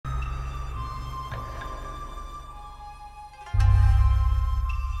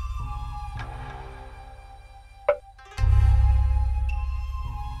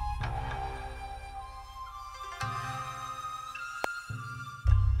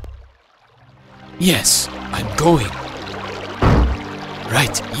Yes, I'm going.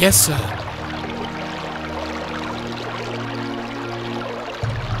 Right, yes, sir.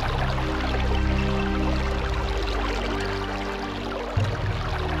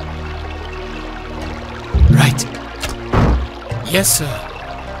 Right. Yes, sir.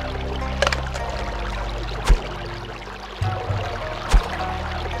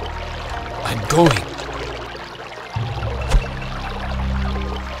 I'm going.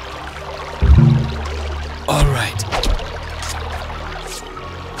 All right.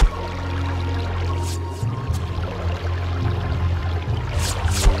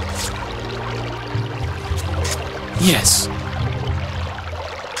 Yes.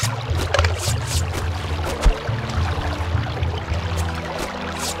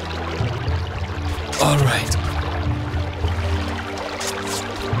 All right.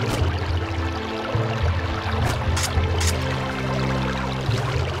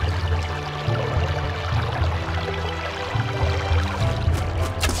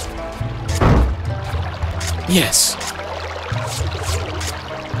 Yes.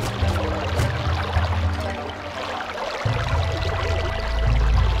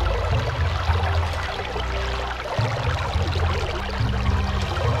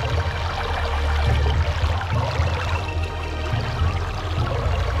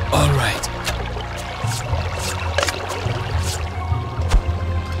 All right.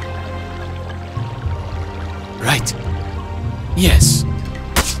 Right. Yes.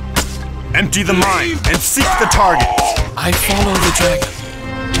 Empty the mine and seek the target. I follow the dragon.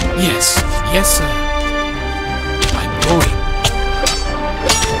 Yes. Yes, sir. I'm going.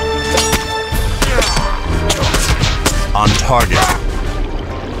 On target.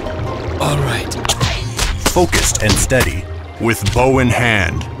 All right. Focused and steady with bow in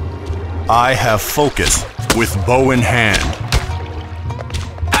hand. I have focus with bow in hand.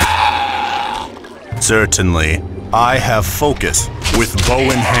 Certainly, I have focus with bow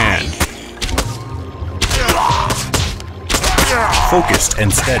in hand. Focused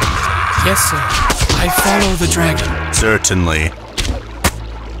and steady. Yes, sir. I follow the dragon. Certainly.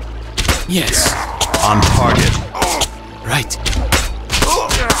 Yes. On target. Right.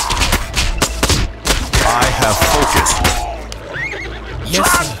 I have focus. Yes,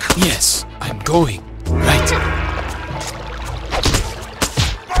 sir. Yes. I'm going. Right.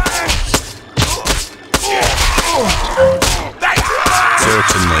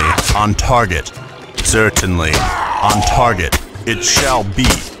 Certainly. On target. Certainly. On target. It shall be.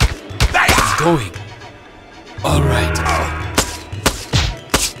 I'm going. All right.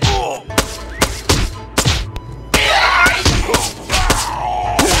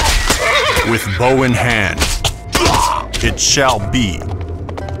 With bow in hand. It shall be.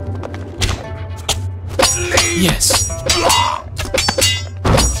 Yes.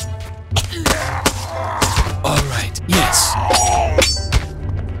 All right. Yes.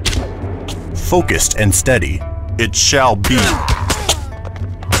 Focused and steady. It shall be.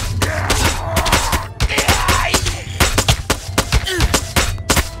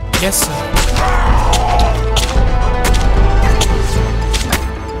 Yes, sir.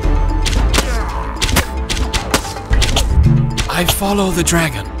 I follow the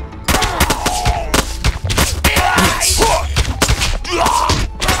dragon. Yes.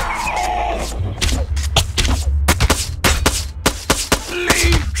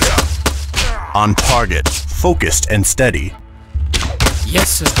 On target. Focused and steady. Yes,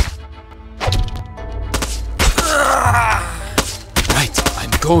 sir. Right,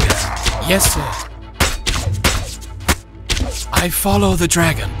 I'm going. Yes, sir. I follow the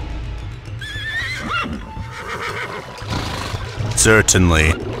dragon.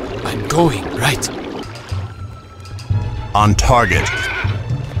 Certainly. I'm going. Right. On target.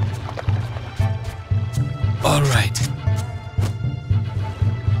 All right.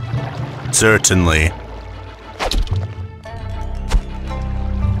 Certainly.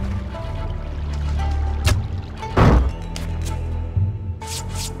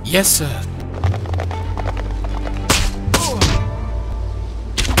 Yes, sir.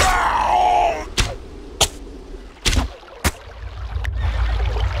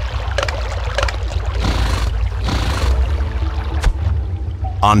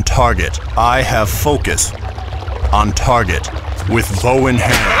 On target. I have focus. On target. With bow in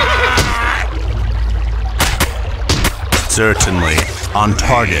hand. Certainly. On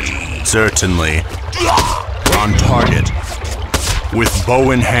target. Certainly. On target. With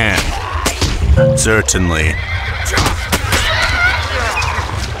bow in hand. Certainly.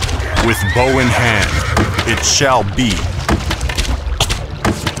 With bow in hand. It shall be.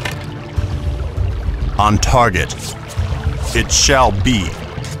 On target. It shall be.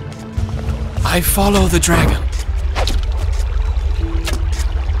 I follow the dragon.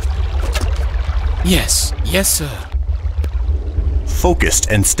 Yes, yes, sir. Focused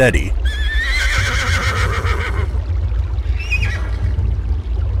and steady.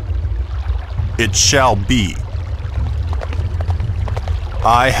 It shall be.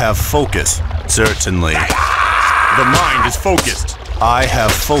 I have focus. Certainly. The mind is focused. I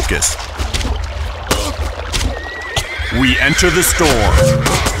have focus. We enter the storm.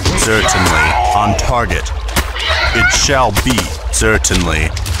 Certainly. On target. It shall be. Certainly.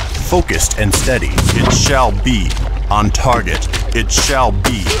 Focused and steady. It shall be. On target. It shall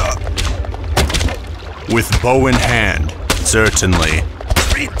be. With bow in hand. Certainly.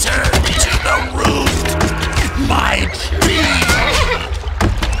 Return to the root, my tree.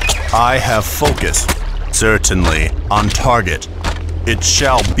 I have focus. Certainly. On target. It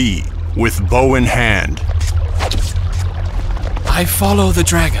shall be. With bow in hand. I follow the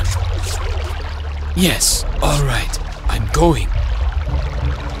dragon. Yes, all right. I'm going.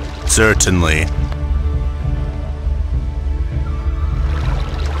 Certainly.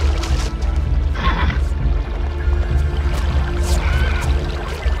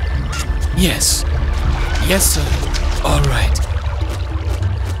 Yes. Yes, sir. All right.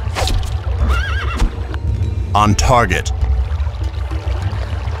 On target.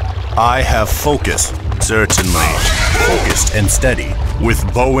 I have focus. Certainly. Focused and steady.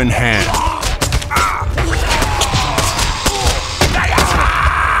 With bow in hand.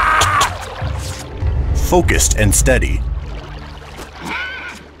 Focused and steady.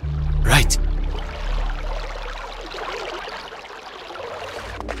 Right.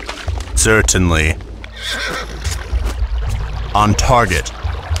 Certainly. On target.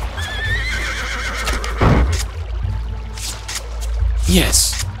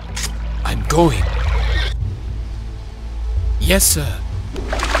 Yes. I'm going. Yes, sir.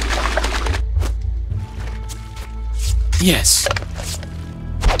 Yes.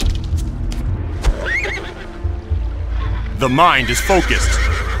 The mind is focused.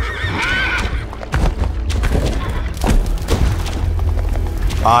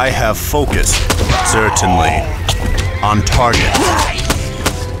 I have focus. Certainly. On target.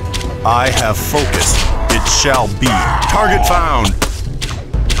 I have focus. It shall be. Target found.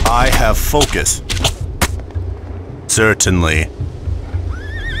 I have focus. Certainly.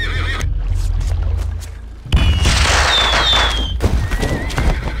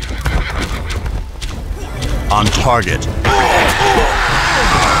 On target.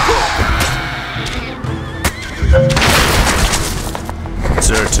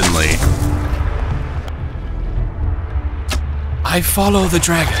 Certainly. I follow the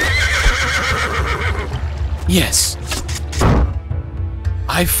dragon. Yes.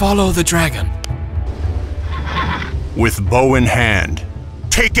 I follow the dragon. With bow in hand.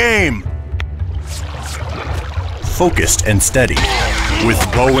 Take aim! Focused and steady. With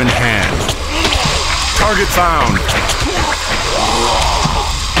bow in hand. Target found!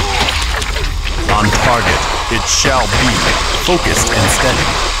 On target. It shall be. Focused and steady.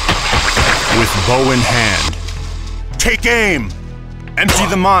 With bow in hand. Take aim! Empty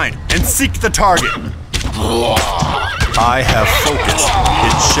the mind and seek the target. I have focus.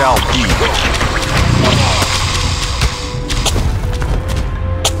 It shall be.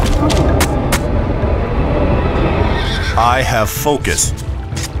 I have focus.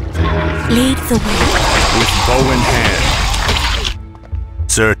 Lead the way. With bow in hand.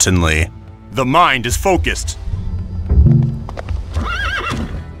 Certainly. The mind is focused.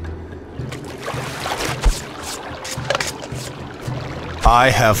 I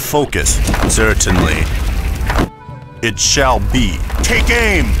have focus. Certainly. It shall be. Take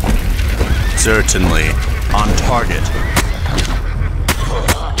aim! Certainly. On target.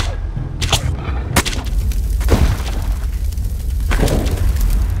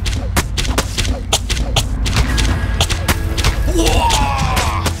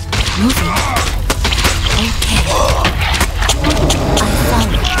 Moving. Okay. I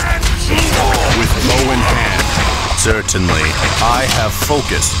follow. With bow in hand. Certainly. I have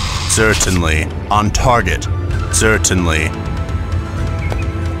focus. Certainly. On target. Certainly.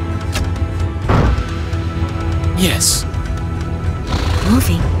 Yes.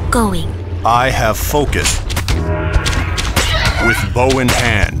 Moving. Going. I have focus. With bow in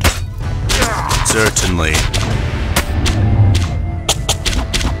hand. Certainly.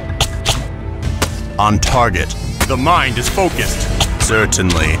 On target. The mind is focused.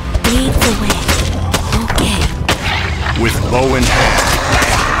 Certainly. Lead the way. Okay. With bow in hand.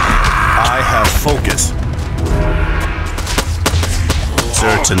 I have focus.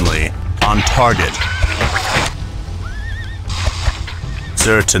 Certainly. On target.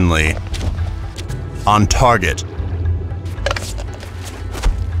 Certainly. On target.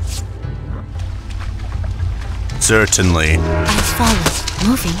 Certainly. I follow.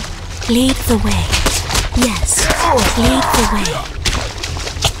 Moving. Lead the way. Yes. Lead the way.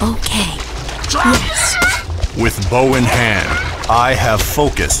 Okay. Yes. With bow in hand, I have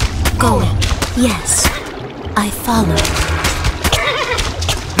focus. Going. Yes. I follow.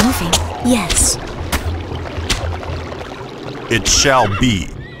 Moving. Yes. It shall be.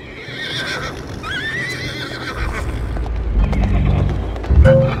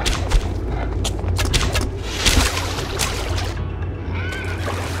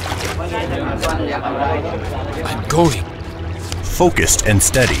 I'm going. Focused and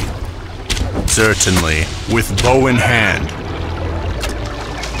steady. Certainly, with bow in hand.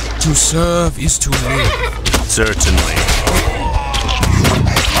 To serve is to live. Certainly.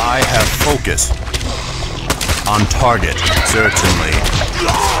 I have focus. On target. Certainly.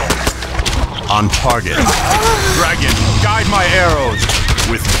 On target. Dragon, guide my arrows.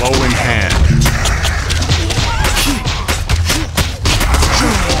 With bow in hand.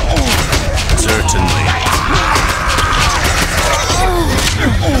 Certainly.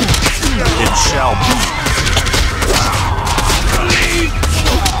 It shall be.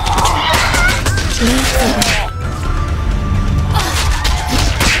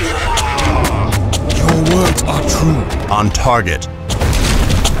 Your words are true. On target.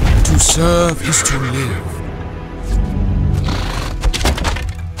 To serve is to live.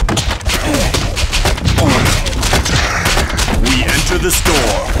 We enter the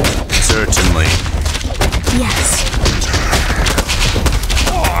store. Certainly. Yes.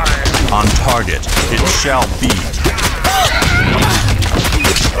 On target. It shall be.